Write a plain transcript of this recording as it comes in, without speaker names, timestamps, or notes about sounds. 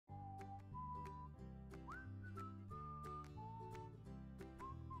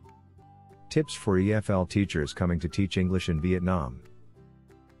Tips for EFL teachers coming to teach English in Vietnam.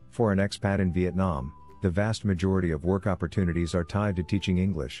 For an expat in Vietnam, the vast majority of work opportunities are tied to teaching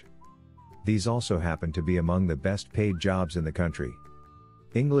English. These also happen to be among the best paid jobs in the country.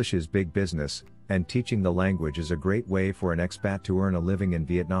 English is big business, and teaching the language is a great way for an expat to earn a living in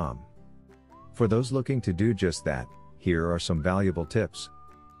Vietnam. For those looking to do just that, here are some valuable tips.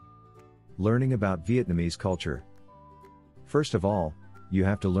 Learning about Vietnamese culture. First of all, you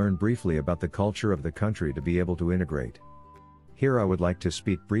have to learn briefly about the culture of the country to be able to integrate. Here I would like to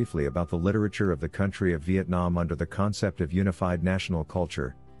speak briefly about the literature of the country of Vietnam under the concept of unified national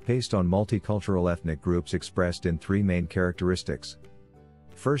culture, based on multicultural ethnic groups expressed in three main characteristics.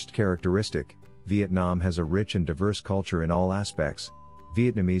 First characteristic, Vietnam has a rich and diverse culture in all aspects.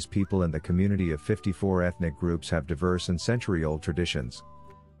 Vietnamese people in the community of 54 ethnic groups have diverse and century-old traditions.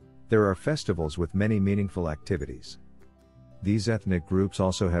 There are festivals with many meaningful activities. These ethnic groups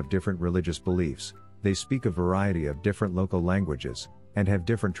also have different religious beliefs, they speak a variety of different local languages, and have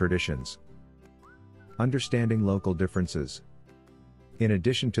different traditions. Understanding local differences. In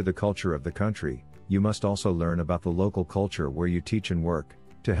addition to the culture of the country, you must also learn about the local culture where you teach and work,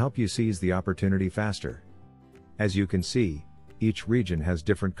 to help you seize the opportunity faster. As you can see, each region has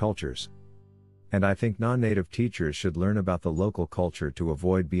different cultures. And I think non-native teachers should learn about the local culture to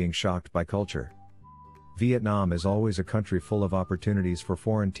avoid being shocked by culture. Vietnam is always a country full of opportunities for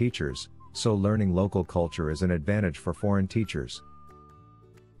foreign teachers, so learning local culture is an advantage for foreign teachers.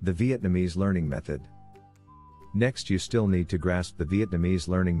 The Vietnamese learning method. Next, you still need to grasp the Vietnamese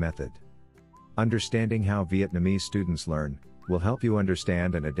learning method. Understanding how Vietnamese students learn will help you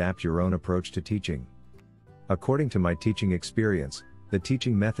understand and adapt your own approach to teaching. According to my teaching experience, the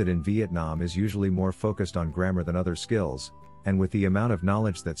teaching method in Vietnam is usually more focused on grammar than other skills, and with the amount of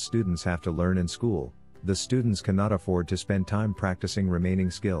knowledge that students have to learn in school, the students cannot afford to spend time practicing remaining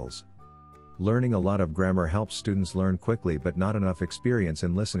skills. Learning a lot of grammar helps students learn quickly, but not enough experience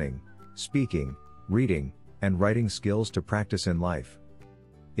in listening, speaking, reading, and writing skills to practice in life.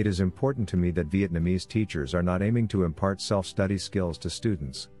 It is important to me that Vietnamese teachers are not aiming to impart self-study skills to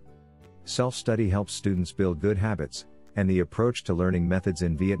students. Self-study helps students build good habits, and the approach to learning methods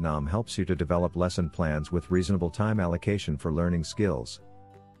in Vietnam helps you to develop lesson plans with reasonable time allocation for learning skills.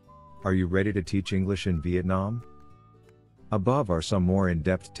 Are you ready to teach English in Vietnam? Above are some more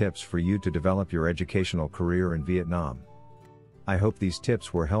in-depth tips for you to develop your educational career in Vietnam. I hope these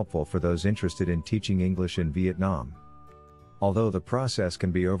tips were helpful for those interested in teaching English in Vietnam. Although the process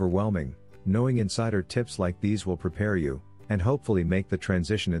can be overwhelming, knowing insider tips like these will prepare you, and hopefully make the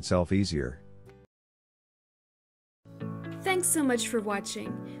transition itself easier. Thanks so much for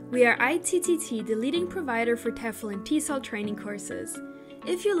watching. We are ITTT, the leading provider for TEFL and TESOL training courses.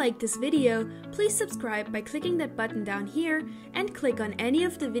 If you liked this video, please subscribe by clicking that button down here and click on any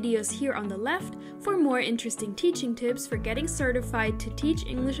of the videos here on the left for more interesting teaching tips for getting certified to teach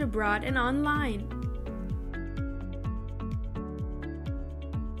English abroad and online.